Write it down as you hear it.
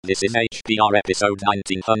This is HPR episode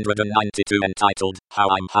 1992 entitled, How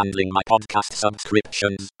I'm Handling My Podcast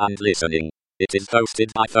Subscriptions and Listening. It is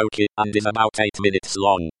hosted by Foki and is about 8 minutes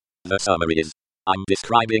long. The summary is, I'm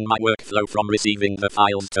describing my workflow from receiving the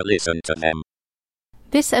files to listen to them.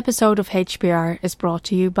 This episode of HPR is brought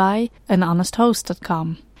to you by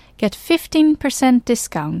anhonesthost.com. Get 15%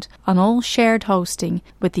 discount on all shared hosting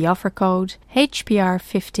with the offer code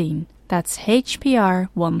HPR15. That's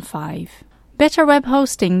HPR15. Better web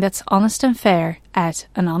hosting that's honest and fair at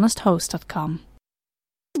anhonesthost.com.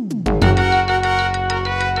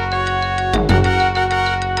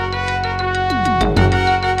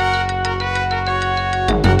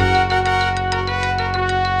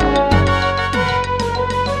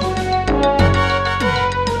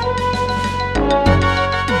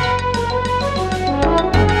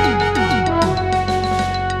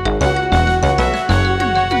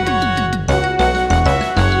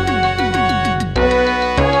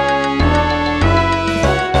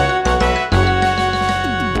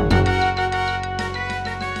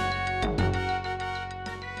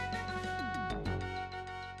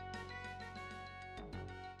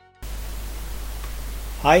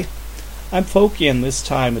 Hi, I'm Foki and this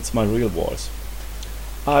time it's my real voice.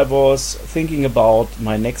 I was thinking about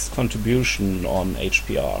my next contribution on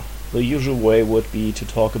HPR. The usual way would be to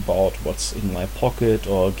talk about what's in my pocket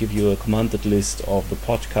or give you a commanded list of the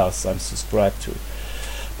podcasts I'm subscribed to.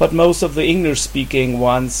 But most of the English-speaking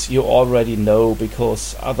ones you already know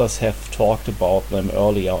because others have talked about them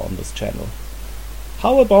earlier on this channel.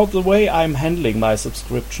 How about the way I'm handling my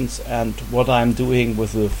subscriptions and what I'm doing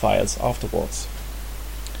with the files afterwards?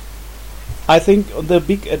 I think the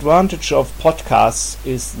big advantage of podcasts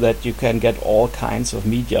is that you can get all kinds of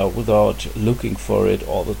media without looking for it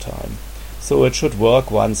all the time. So it should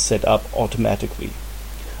work once set up automatically.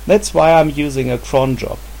 That's why I'm using a cron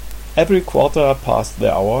job. Every quarter past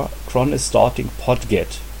the hour, cron is starting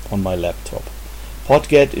Podget on my laptop.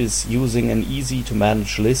 Podget is using an easy to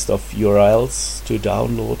manage list of URLs to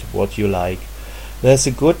download what you like. There's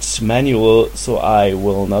a good manual, so I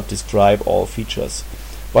will not describe all features.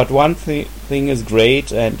 But one thing is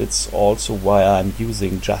great, and it's also why I'm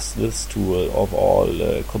using just this tool of all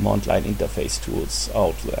command line interface tools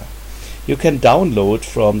out there. You can download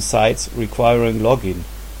from sites requiring login.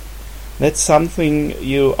 That's something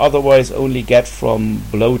you otherwise only get from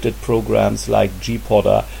bloated programs like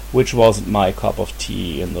gpodder, which wasn't my cup of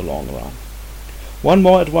tea in the long run. One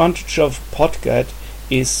more advantage of Podget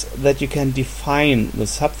is that you can define the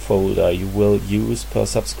subfolder you will use per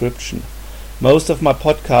subscription. Most of my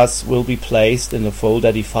podcasts will be placed in a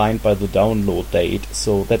folder defined by the download date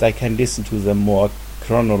so that I can listen to them more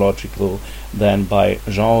chronological than by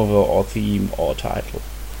genre or theme or title.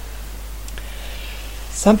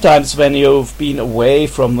 Sometimes when you've been away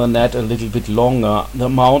from the net a little bit longer, the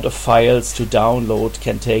amount of files to download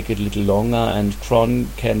can take a little longer, and cron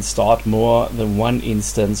can start more than one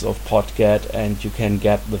instance of Podget, and you can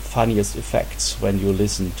get the funniest effects when you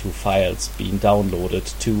listen to files being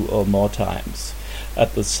downloaded 2 or more times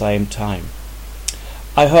at the same time.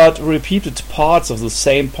 I heard repeated parts of the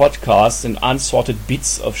same podcast in unsorted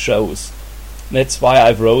bits of shows. That's why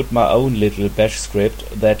I wrote my own little bash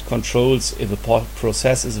script that controls if a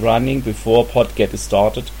process is running before Podget is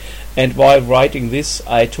started, and while writing this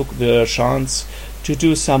I took the chance to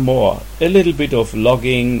do some more, a little bit of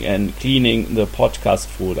logging and cleaning the podcast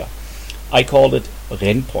folder. I called it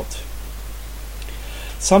renpod.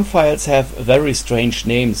 Some files have very strange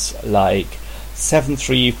names like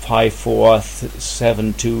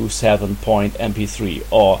 7354727.mp3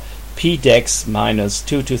 or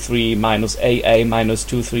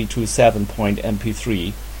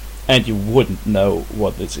pdex-223-AA-2327.mp3, and you wouldn't know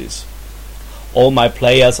what this is. All my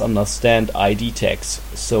players understand ID tags,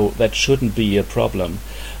 so that shouldn't be a problem,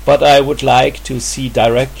 but I would like to see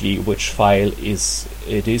directly which file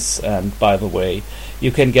it is, and by the way, you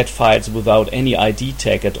can get files without any ID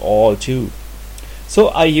tag at all too. So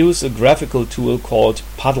I use a graphical tool called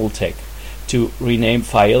PuddleTag to rename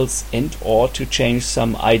files and or to change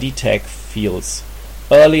some ID tag fields.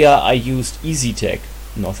 Earlier I used EasyTag.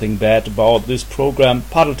 Nothing bad about this program.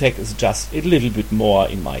 PuddleTag is just a little bit more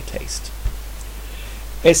in my taste.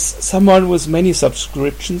 As someone with many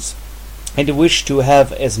subscriptions and a wish to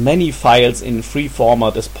have as many files in free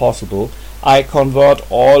format as possible, I convert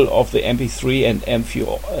all of the MP3 and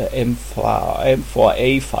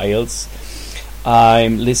M4A files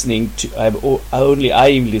I'm listening to an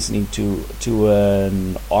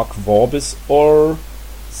Ogg Vorbis, or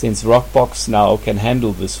since Rockbox now can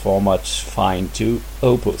handle this format fine, to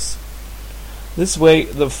Opus. This way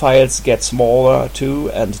the files get smaller too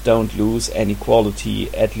and don't lose any quality,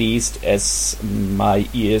 at least as my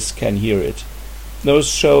ears can hear it. Those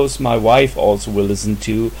shows my wife also will listen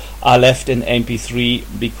to are left in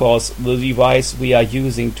MP3 because the device we are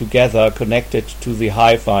using together connected to the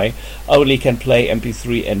Hi-Fi only can play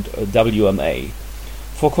MP3 and WMA.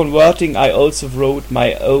 For converting I also wrote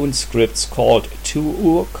my own scripts called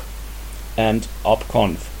tourg and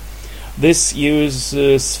opconf. This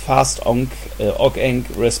uses fast-onc,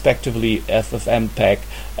 respectively ffmpeg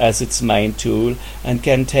as its main tool and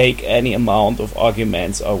can take any amount of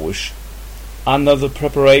arguments I wish. Under the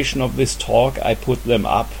preparation of this talk I put them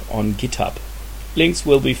up on GitHub. Links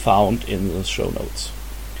will be found in the show notes.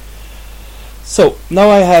 So, now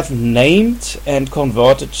I have named and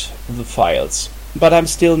converted the files. But I'm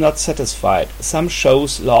still not satisfied. Some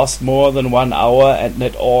shows last more than 1 hour and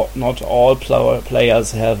not all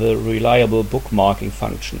players have a reliable bookmarking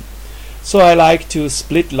function. So I like to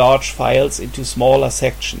split large files into smaller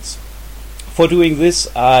sections. For doing this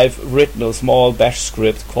I've written a small bash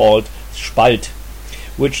script called Spalt,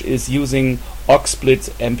 which is using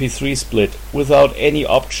ocsplit mp3 split. Without any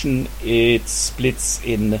option it splits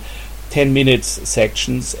in 10 minutes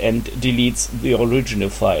sections and deletes the original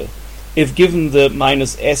file. If given the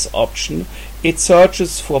 -s option, it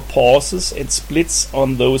searches for pauses and splits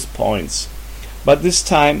on those points. But this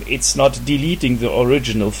time it's not deleting the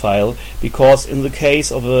original file, because in the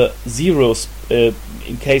case of zero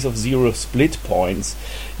split points,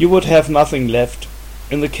 you would have nothing left.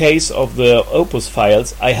 In the case of the Opus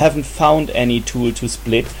files, I haven't found any tool to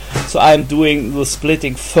split, so I'm doing the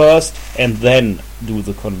splitting first and then do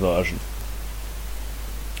the conversion.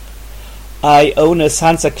 I own a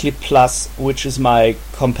Sansa Clip Plus, which is my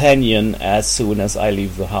companion as soon as I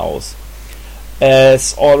leave the house.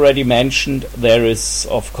 As already mentioned, there is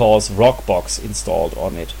of course Rockbox installed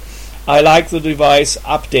on it. I like the device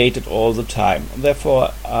updated all the time, therefore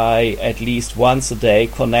I at least once a day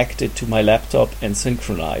connect it to my laptop and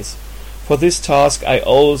synchronize. For this task I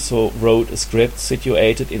also wrote a script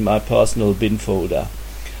situated in my personal bin folder.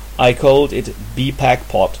 I called it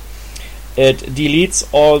bpackpod. It deletes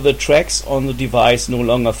all the tracks on the device no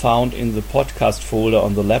longer found in the podcast folder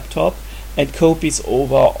on the laptop and copies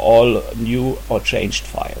over all new or changed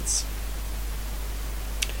files.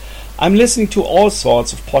 I'm listening to all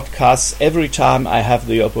sorts of podcasts every time I have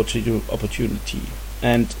the opportunity,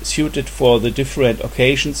 and suited for the different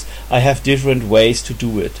occasions I have different ways to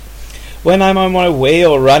do it. When I'm on my way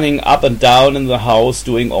or running up and down in the house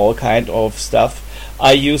doing all kind of stuff,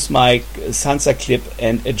 I use my Sansa clip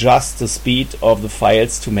and adjust the speed of the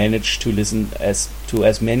files to manage to listen to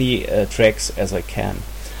as many tracks as I can.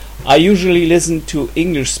 I usually listen to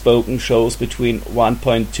English spoken shows between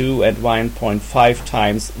 1.2 and 1.5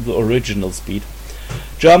 times the original speed.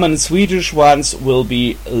 German and Swedish ones will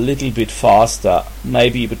be a little bit faster,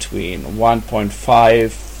 maybe between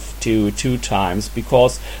 1.5 to 2 times,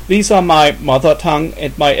 because these are my mother tongue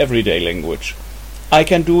and my everyday language. I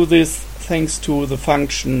can do this thanks to the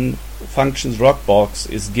functions Rockbox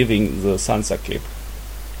is giving the Sansa clip.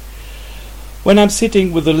 When I'm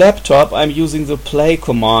sitting with the laptop, I'm using the play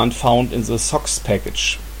command found in the SOX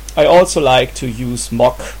package. I also like to use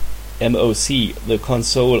MOC, the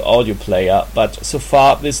console audio player, but so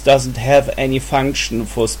far this doesn't have any function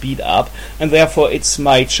for speed up, and therefore it's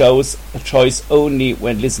my choice only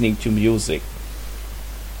when listening to music.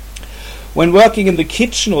 When working in the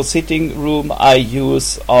kitchen or sitting room, I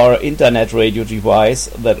use our internet radio device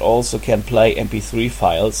that also can play MP3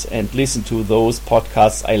 files and listen to those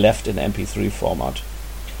podcasts I left in MP3 format.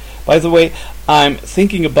 By the way, I'm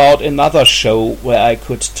thinking about another show where I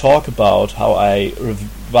could talk about how I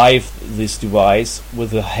revived this device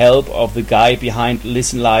with the help of the guy behind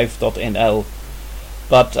listenlive.nl,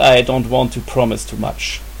 but I don't want to promise too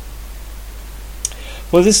much.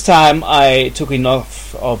 For this time I took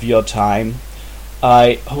enough of your time.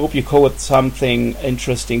 I hope you caught something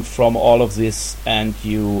interesting from all of this and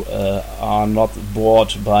you are not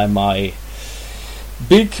bored by my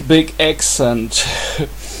big accent.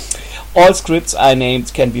 All scripts I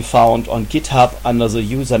named can be found on GitHub under the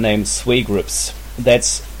username Swegrips.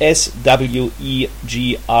 That's SWEGRYPS.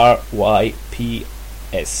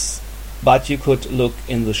 But you could look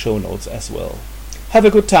in the show notes as well. Have a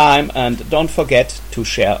good time and don't forget to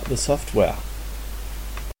share the software.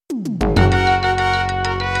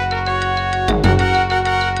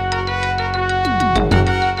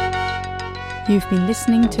 You've been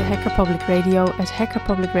listening to Hacker Public Radio at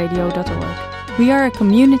hackerpublicradio.org. We are a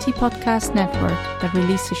community podcast network that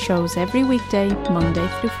releases shows every weekday, Monday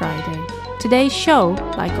through Friday. Today's show,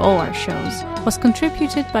 like all our shows, was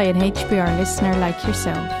contributed by an HPR listener like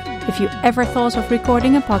yourself. If you ever thought of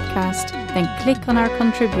recording a podcast, then click on our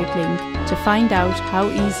Contribute link to find out how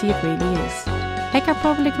easy it really is. Hacker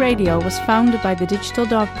Public Radio was founded by the Digital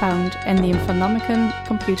Dog Pound and the Infonomicon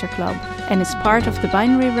Computer Club and is part of the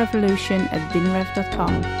binary revolution at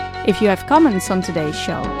binrev.com. If you have comments on today's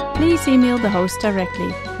show, please email the host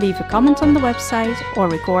directly, leave a comment on the website, or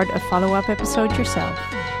record a follow-up episode yourself.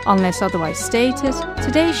 Unless otherwise stated,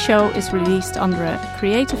 today's show is released under a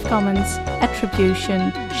Creative Commons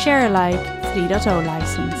Attribution Share Alike 3.0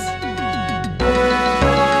 license.